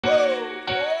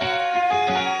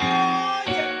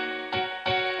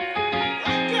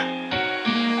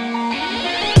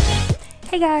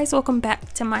Hey guys, welcome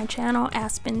back to my channel,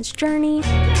 Aspens Journey.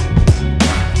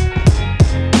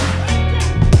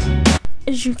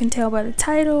 As you can tell by the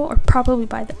title, or probably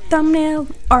by the thumbnail,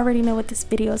 you already know what this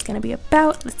video is going to be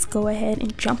about. Let's go ahead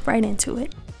and jump right into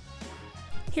it.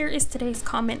 Here is today's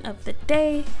comment of the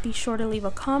day. Be sure to leave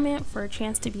a comment for a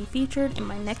chance to be featured in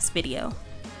my next video.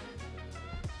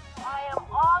 I am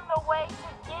on the way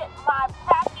to get my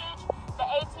package. The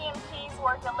ATM keys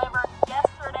were delivered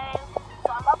yesterday,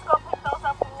 so I'm about to go pick those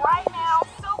up right now.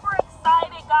 Super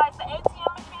excited, guys. The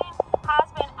ATM machine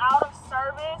has been out of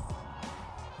service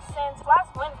since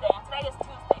last Wednesday, and today is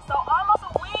Tuesday, so almost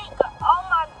a week. Oh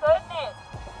my goodness.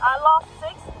 I lost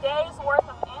 6 days worth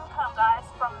of income, guys,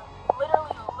 from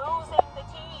literally losing the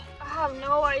keys. I have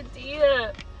no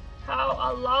idea how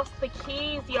I lost the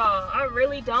keys, y'all. I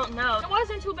really don't know. It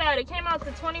wasn't too bad. It came out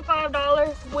to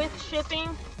 $25 with shipping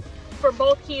for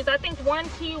both keys. I think one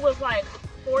key was like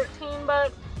 14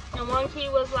 bucks and one key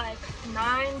was like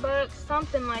 9 bucks,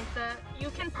 something like that. You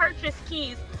can purchase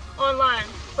keys online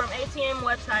from ATM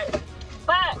websites,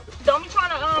 but don't be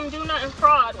trying to do nothing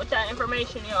fraud with that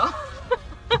information, y'all.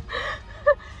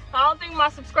 I don't think my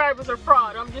subscribers are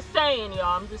fraud. I'm just saying,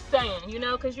 y'all. I'm just saying, you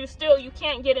know, because you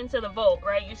can't get into the vault,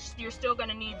 right? You're still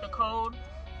gonna need the code.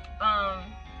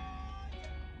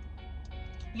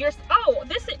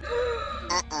 This is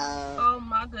oh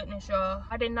my goodness, y'all.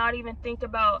 I did not even think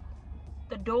about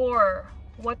the door.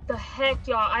 What the heck,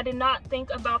 y'all? I did not think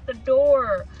about the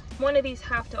door. One of these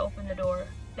have to open the door.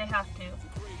 They have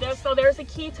to. So there's a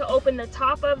key to open the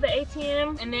top of the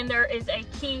ATM, and then there is a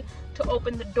key to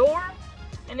open the door,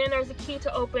 and then there's a key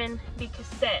to open the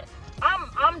cassette.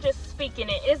 I'm just speaking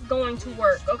it. It's going to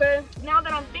work, okay? Now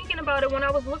that I'm thinking about it, when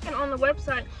I was looking on the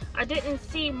website, I didn't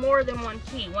see more than one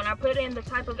key. When I put in the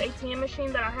type of ATM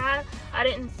machine that I had, I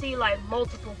didn't see like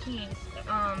multiple keys.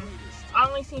 I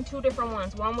only seen 2 different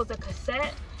ones. One was a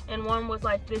cassette and one was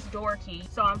like this door key.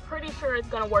 So I'm pretty sure it's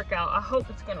gonna work out. I hope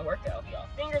it's gonna work out, y'all.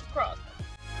 Fingers crossed.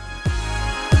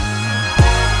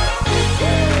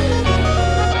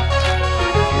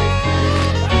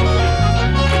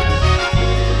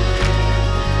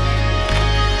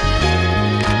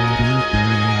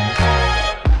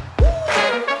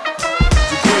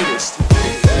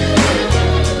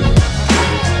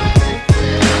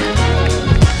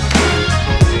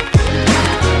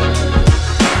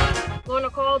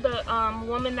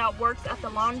 Woman that works at the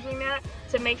laundromat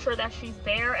to make sure that she's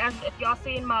there. As if y'all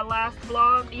seen my last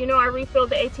vlog, you know, I refilled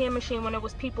the ATM machine when it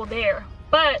was people there,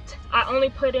 but I only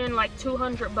put in like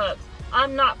 200 bucks.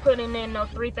 I'm not putting in no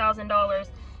 $3,000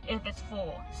 if it's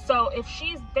full. So if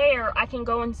she's there, I can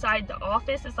go inside the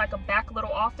office. It's like a back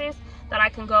little office that I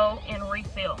can go and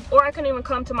refill, or I can even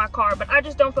come to my car, but I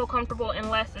just don't feel comfortable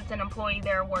unless it's an employee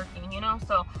there working, you know.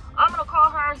 So I'm gonna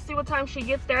call her, see what time she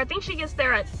gets there. I think she gets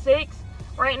there at 6.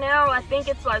 Right now, I think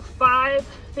it's like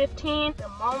 5:15. The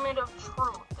moment of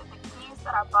truth. That the keys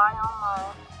that I buy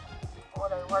online, or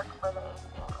they work for the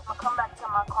ATM. I'm gonna come back to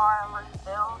my car and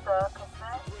refill the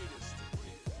cassette.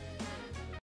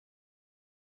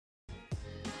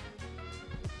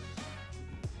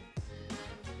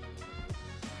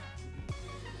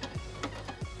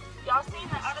 Y'all seen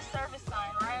the out of service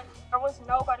sign, right? There was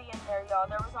nobody in there, y'all.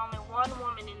 There was only one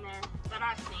woman in there that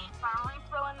I seen. I'm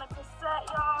refilling the cassette,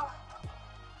 y'all.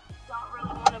 Don't really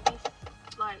want to be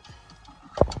like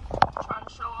trying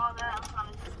to show all that. I'm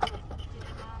trying to just get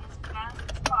it done as fast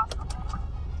as possible,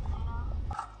 you know.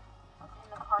 In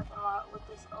the parking lot with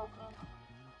this open,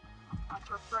 I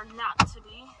prefer not to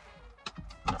be.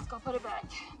 Let's go put it back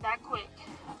that quick.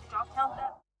 Did y'all count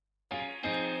that?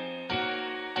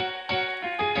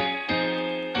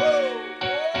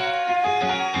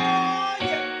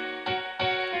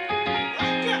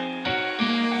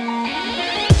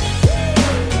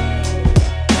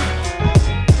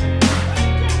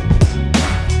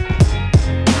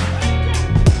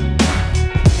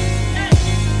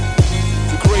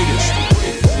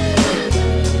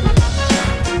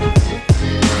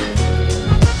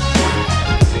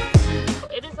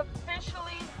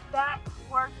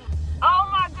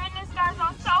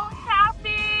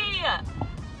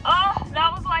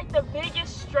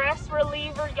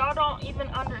 Y'all don't even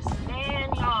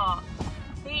understand, y'all.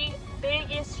 The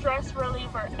biggest stress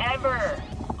reliever ever.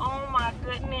 Oh my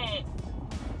goodness.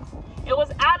 It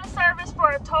was out of service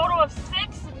for a total of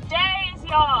 6 days,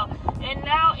 y'all. And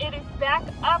now it is back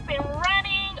up and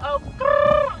running. Oh,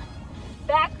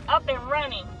 back up and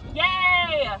running.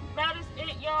 Yay! That is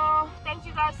it, y'all. Thank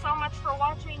you guys so much for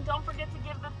watching. Don't forget to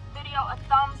give the video a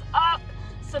thumbs up.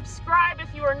 Subscribe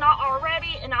if you are not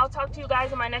already, and I'll talk to you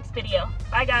guys in my next video.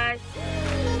 Bye, guys.